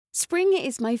Spring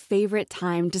is my favorite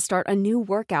time to start a new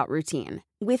workout routine.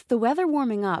 With the weather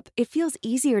warming up, it feels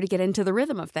easier to get into the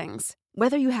rhythm of things.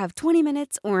 Whether you have 20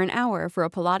 minutes or an hour for a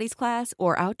Pilates class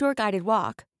or outdoor guided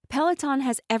walk, Peloton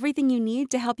has everything you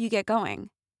need to help you get going.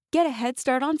 Get a head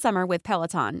start on summer with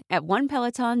Peloton at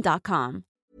onepeloton.com.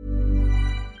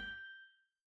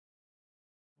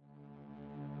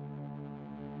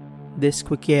 This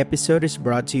quickie episode is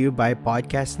brought to you by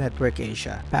Podcast Network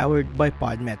Asia, powered by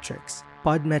Podmetrics.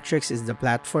 Podmetrics is the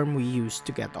platform we use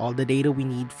to get all the data we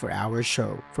need for our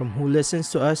show. From who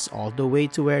listens to us all the way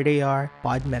to where they are,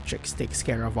 Podmetrics takes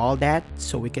care of all that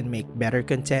so we can make better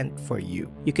content for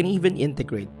you. You can even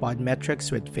integrate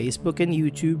Podmetrics with Facebook and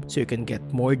YouTube so you can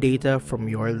get more data from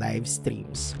your live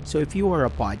streams. So if you are a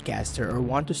podcaster or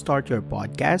want to start your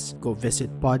podcast, go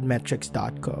visit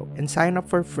podmetrics.co and sign up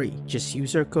for free. Just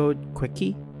use our code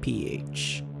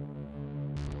QUICKIEPH.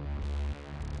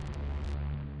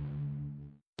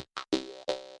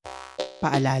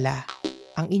 Paalala,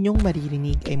 ang inyong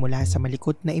maririnig ay mula sa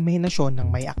malikot na imahinasyon ng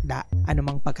may akda.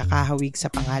 Anumang pagkakahawig sa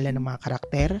pangalan ng mga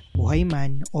karakter, buhay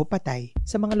man o patay,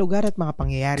 sa mga lugar at mga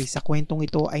pangyayari sa kwentong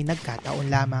ito ay nagkataon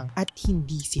lamang at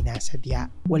hindi sinasadya.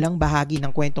 Walang bahagi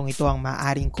ng kwentong ito ang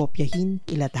maaaring kopyahin,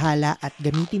 ilathala at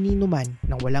gamitin ni numan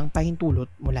ng walang pahintulot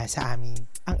mula sa amin.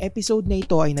 Ang episode na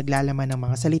ito ay naglalaman ng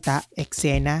mga salita,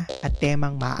 eksena at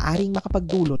temang maaaring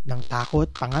makapagdulot ng takot,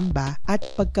 pangamba at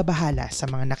pagkabahala sa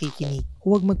mga nakikinig.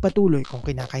 Huwag magpatuloy kung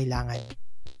kinakailangan.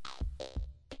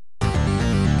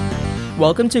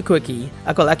 Welcome to Quickie,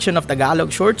 a collection of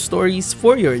Tagalog short stories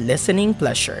for your listening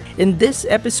pleasure. In this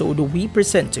episode, we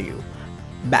present to you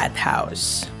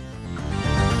Bathhouse.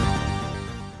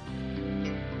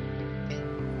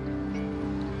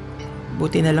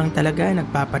 Buti na lang talaga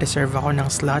nagpapareserve ako ng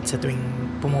slot sa tuwing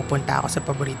pumupunta ako sa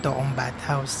paborito kong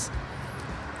bathhouse.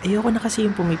 Ayoko na kasi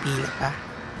yung pumipila pa.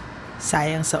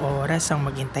 Sayang sa oras ang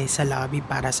maghintay sa lobby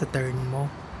para sa turn mo.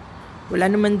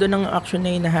 Wala naman doon ang action na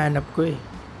hinahanap ko eh.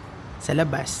 Sa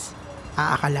labas,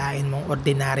 aakalain mong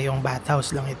ordinaryong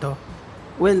bathhouse lang ito.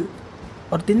 Well,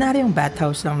 ordinaryong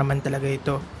bathhouse lang naman talaga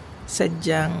ito.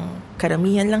 Sadyang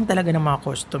karamihan lang talaga ng mga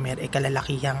customer ay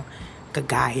kalalakihang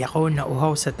kagaya ko na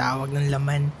uhaw sa tawag ng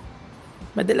laman.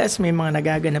 Madalas may mga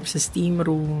nagaganap sa steam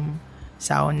room,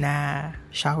 sauna,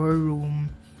 shower room,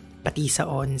 pati sa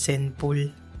onsen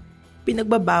pool.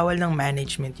 Pinagbabawal ng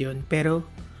management yun pero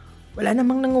wala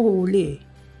namang nanguhuli.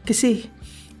 Kasi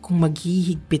kung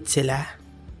maghihigpit sila,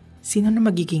 sino na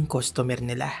magiging customer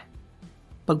nila?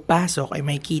 Pagpasok ay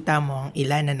may kita mo ang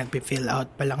ilan na nagpe-fill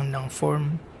out pa lang ng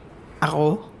form.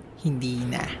 Ako, hindi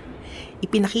na.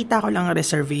 Ipinakita ko lang ang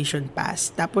reservation pass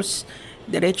tapos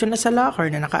diretso na sa locker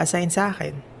na naka-assign sa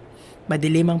akin.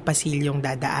 Madilim ang pasilyong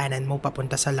dadaanan mo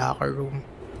papunta sa locker room.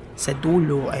 Sa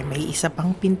dulo ay may isa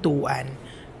pang pintuan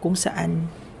kung saan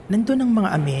nandun ang mga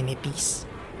amenities.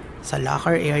 Sa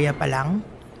locker area pa lang,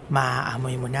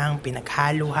 maaamoy mo na ang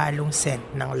pinaghalo-halong scent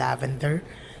ng lavender,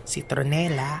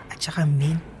 citronella at saka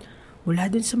mint mula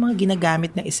dun sa mga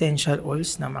ginagamit na essential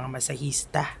oils ng mga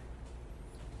masahista.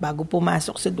 Bago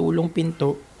pumasok sa dulong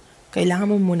pinto,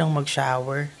 kailangan mo munang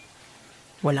mag-shower.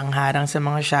 Walang harang sa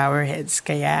mga shower heads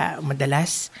kaya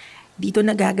madalas dito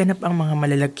nagaganap ang mga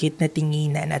malalagkit na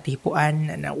tinginan at hipuan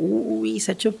na nauuwi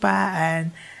sa tsupaan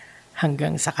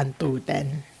hanggang sa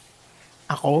kantutan.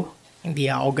 Ako, hindi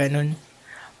ako ganun.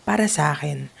 Para sa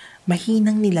akin,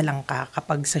 mahinang nilalang ka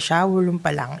kapag sa shower room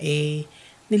pa lang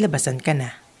nilabasan ka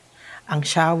na. Ang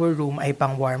shower room ay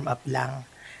pang warm up lang.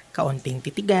 Kaunting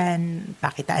titigan,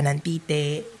 pakitaan ng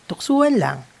tite, tuksuan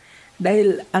lang.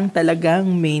 Dahil ang talagang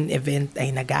main event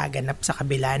ay nagaganap sa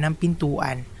kabila ng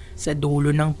pintuan sa dulo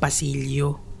ng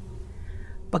pasilyo.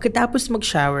 Pagkatapos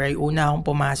mag-shower ay una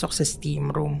akong pumasok sa steam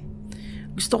room.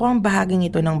 Gusto ko ang bahaging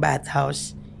ito ng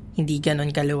bathhouse. Hindi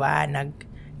ganon kaliwanag.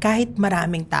 Kahit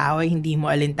maraming tao ay hindi mo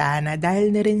alintana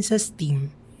dahil na rin sa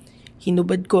steam.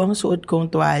 Hinubad ko ang suot kong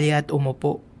tuwalya at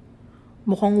umupo.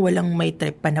 Mukhang walang may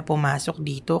trip pa na pumasok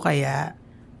dito kaya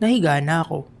nahiga na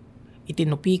ako.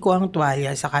 Itinupi ko ang tuwalya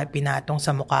saka pinatong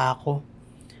sa mukha ko.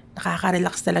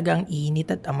 Nakaka-relax talaga ang init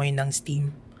at amoy ng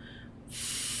steam.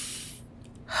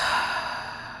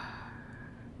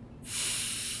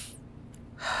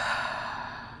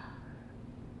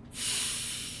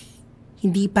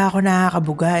 Hindi pa ako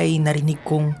nakakabuga ay narinig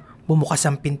kong bumukas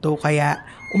ang pinto kaya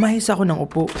umayos ako ng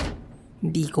upo.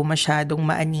 Hindi ko masyadong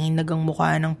maaninag ang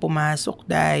mukha ng pumasok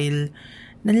dahil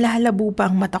nanlalabo pa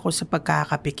ang mata ko sa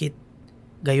pagkakapikit.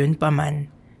 Gayon pa man,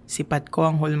 sipat ko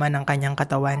ang hulma ng kanyang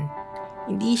katawan.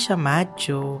 Hindi siya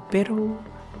macho pero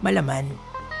malaman.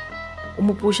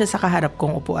 Umupo siya sa kaharap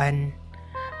kong upuan.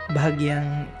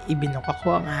 Bahagyang ibinuka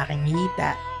ko ang aking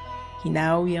hita.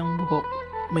 Hinawi ang buhok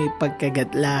May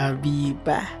pagkagatlabi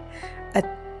pa. At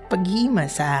paghima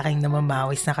sa aking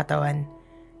namamawis na katawan.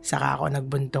 Saka ako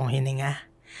nagbuntong hininga.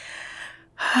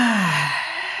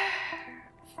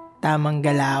 Tamang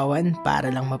galawan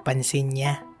para lang mapansin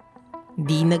niya.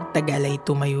 Di nagtagal ay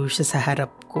tumayo siya sa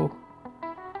harap ko.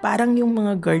 Parang yung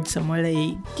mga guard sa mall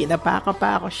ay kinapaka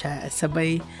pa ako siya.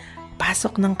 Sabay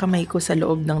pasok ng kamay ko sa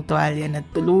loob ng tuwalya na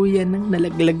tuluyan ng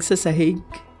nalaglag sa sahig.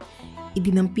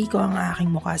 Idinampi ko ang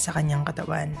aking mukha sa kanyang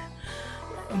katawan.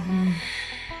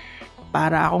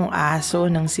 Para akong aso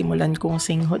nang simulan kong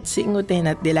singhot-singhutin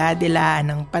at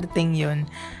dila-dilaan ang parteng yon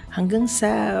hanggang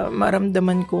sa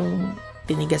maramdaman kong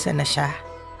tinigasan na siya.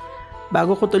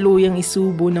 Bago ko tuluyang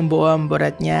isubo ng buo ang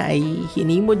burat niya ay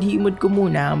hinimod-himod ko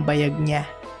muna ang bayag niya.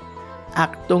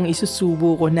 Aktong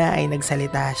isusubo ko na ay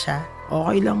nagsalita siya.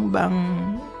 Okay lang bang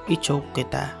i-choke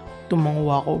kita?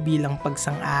 Tumango ako bilang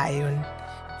pagsang-ayon.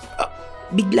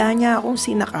 Bigla niya akong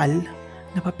sinakal.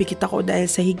 Napapikit ako dahil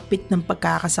sa higpit ng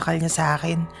pagkakasakal niya sa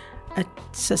akin at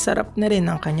sa sarap na rin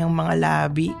ang kanyang mga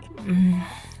labi.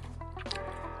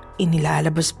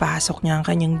 Inilalabas-pasok niya ang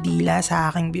kanyang dila sa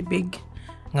aking bibig.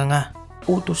 Nga,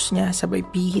 utos niya sabay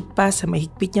pihit pa sa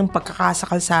mahigpit niyang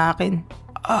pagkakasakal sa akin.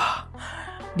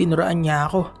 Dinuraan niya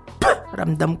ako.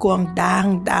 Ramdam ko ang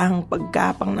dahang-dahang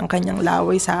pagkapang ng kanyang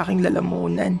laway sa aking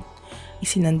lalamunan.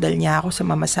 Isinandal niya ako sa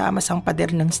mamasamasang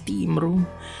pader ng steam room.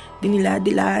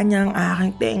 Dinila-dilaan niya ang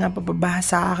aking tenga pababa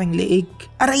sa aking leeg.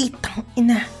 Aray,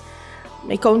 tangina!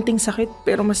 May kaunting sakit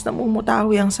pero mas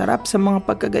namumutawi ang sarap sa mga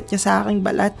pagkagat niya sa aking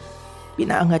balat.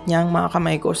 Pinaangat niya ang mga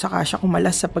kamay ko saka siya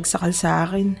kumalas sa pagsakal sa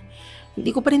akin. Hindi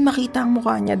ko pa rin makita ang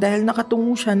mukha niya dahil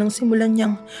nakatungo siya nang simulan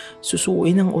niyang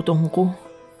susuin ang utong ko.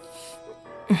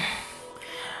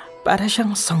 Para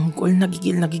siyang sanggol na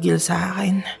gigil sa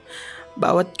akin.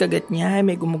 Bawat kagat niya ay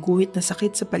may gumuguhit na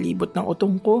sakit sa palibot ng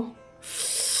utong ko.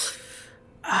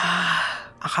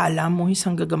 Akala mo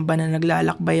isang gagamba na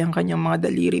naglalakbay ang kanyang mga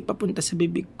daliri papunta sa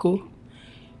bibig ko.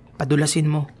 Padulasin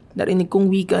mo. Narinig kong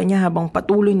wika niya habang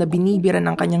patuloy na binibira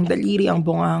ng kanyang daliri ang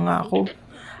bunganga ko.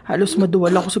 Halos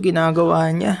maduwal ako sa ginagawa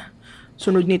niya.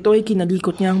 Sunod nito ay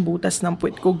kinalikot niya ang butas ng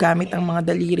puwet ko gamit ang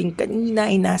mga daliring kanina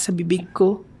ay nasa bibig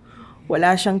ko.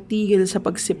 Wala siyang tigil sa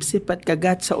pagsipsip at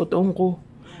kagat sa utong ko.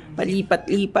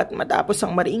 Palipat-lipat matapos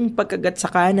ang mariing pagkagat sa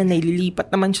kanan ay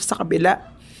lilipat naman siya sa kabila.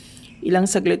 Ilang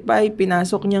saglit pa ay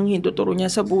pinasok niyang hintuturo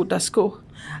niya sa butas ko.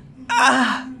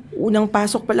 Unang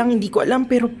pasok pa lang hindi ko alam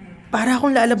pero para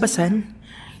akong lalabasan.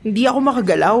 Hindi ako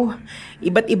makagalaw.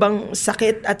 Iba't ibang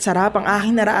sakit at sarap ang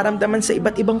aking nararamdaman sa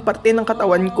iba't ibang parte ng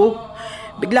katawan ko.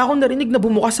 Bigla akong narinig na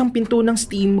bumukas ang pinto ng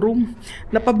steam room.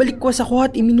 Napabalik ko sa kuha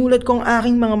at iminulat ko ang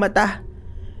aking mga mata.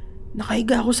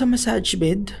 Nakahiga ako sa massage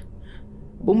bed.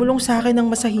 Bumulong sa akin ang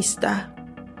masahista.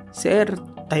 Sir,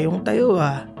 tayong-tayo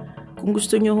Kung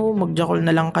gusto nyo, magjakol na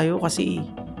lang kayo kasi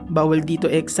bawal dito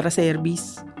extra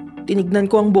service. Tinignan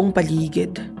ko ang buong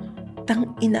paligid.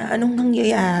 Tangina, anong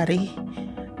nangyayari?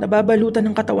 Nababalutan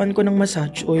ang katawan ko ng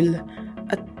massage oil.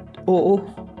 At oo,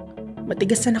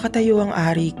 matigas na nakatayo ang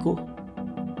ari ko.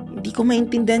 Hindi ko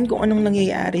maintindihan kung anong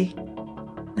nangyayari.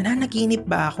 Nananaginip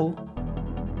ba ako?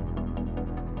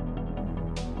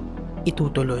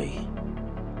 Itutuloy.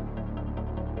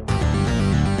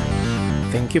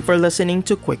 Thank you for listening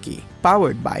to Quickie,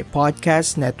 powered by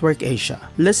Podcast Network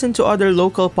Asia. Listen to other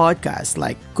local podcasts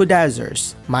like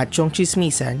Kudazers, Machong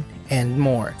Chismisan, and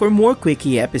more. For more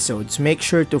Quickie episodes, make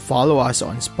sure to follow us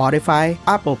on Spotify,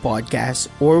 Apple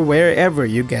Podcasts, or wherever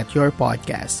you get your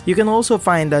podcasts. You can also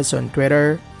find us on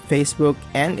Twitter, Facebook,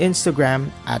 and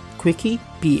Instagram at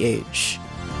QuickiePH.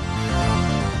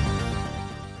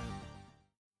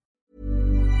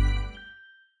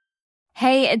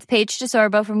 Hey, it's Paige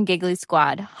DeSorbo from Giggly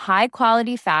Squad. High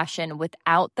quality fashion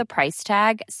without the price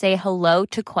tag. Say hello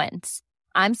to Quince.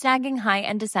 I'm snagging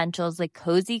high-end essentials like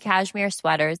cozy cashmere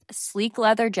sweaters, sleek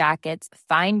leather jackets,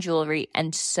 fine jewelry,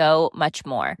 and so much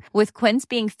more. With Quince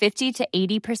being 50 to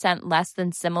 80% less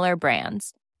than similar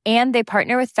brands. And they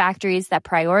partner with factories that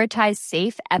prioritize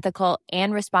safe, ethical,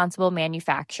 and responsible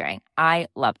manufacturing. I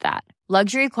love that.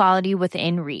 Luxury quality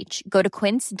within reach. Go to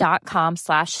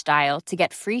quince.com/style to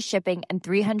get free shipping and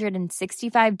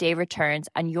 365-day returns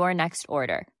on your next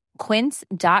order.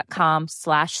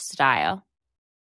 Quince.com/style.